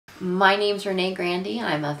My name's Renee Grandi.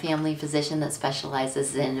 I'm a family physician that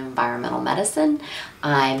specializes in environmental medicine.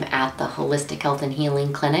 I'm at the Holistic Health and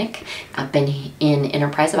Healing Clinic. I've been in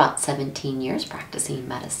Enterprise about 17 years practicing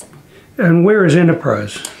medicine. And where is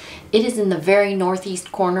Enterprise? It is in the very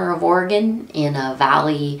northeast corner of Oregon in a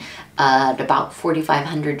valley at about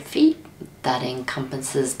 4,500 feet that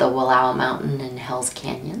encompasses the Wallowa Mountain and Hell's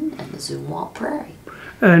Canyon and the Zumwalt Prairie.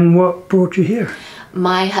 And what brought you here?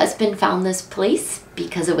 My husband found this place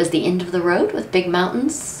because it was the end of the road with big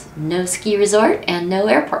mountains, no ski resort, and no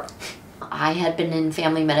airport. I had been in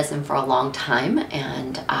family medicine for a long time,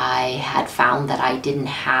 and I had found that I didn't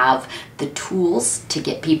have the tools to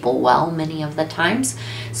get people well many of the times.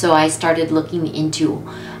 So I started looking into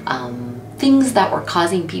things that were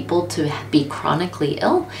causing people to be chronically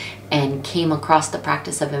ill, and came across the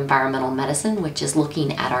practice of environmental medicine, which is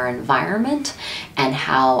looking at our environment and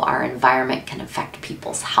how our environment can affect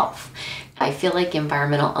people's health. I feel like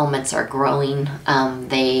environmental ailments are growing.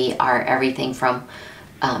 They are everything from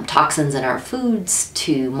toxins in our foods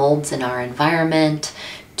to molds in our environment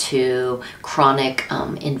to chronic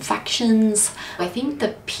infections. I think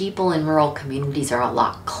the people in rural communities are a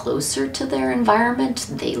lot closer to their environment.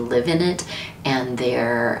 They live in it and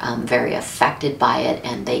they're very affected by it,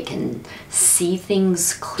 and they can see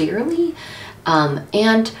things clearly.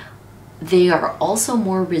 And they are also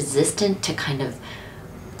more resistant to kind of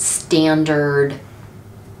standard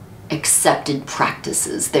accepted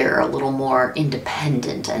practices. They're a little more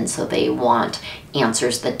independent, and so they want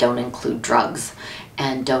answers that don't include drugs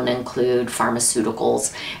and don't include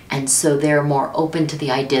pharmaceuticals, and so they're more open to the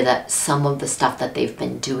idea that some of the stuff that they've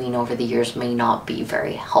been doing over the years may not be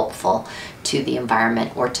very helpful to the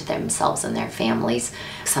environment or to themselves and their families.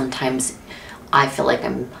 Sometimes I feel like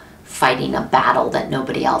I'm fighting a battle that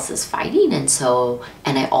nobody else is fighting, and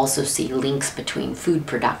I also see links between food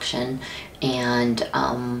production and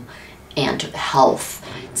health.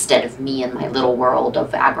 Instead of me in my little world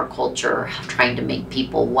of agriculture trying to make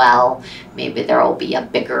people well, maybe there will be a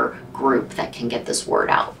bigger group that can get this word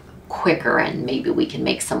out quicker, and maybe we can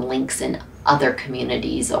make some links in other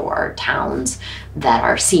communities or towns that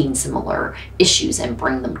are seeing similar issues and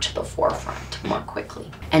bring them to the forefront more quickly.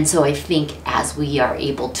 And so I think as we are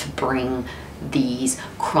able to bring these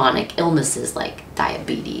chronic illnesses like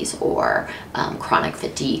diabetes or chronic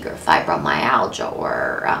fatigue or fibromyalgia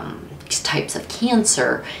or these types of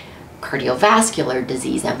cancer, cardiovascular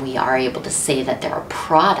disease, and we are able to say that they're a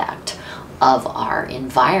product of our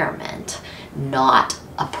environment, not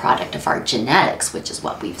a product of our genetics, which is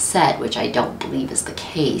what we've said, which I don't believe is the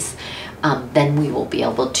case, then we will be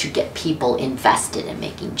able to get people invested in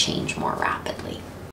making change more rapidly.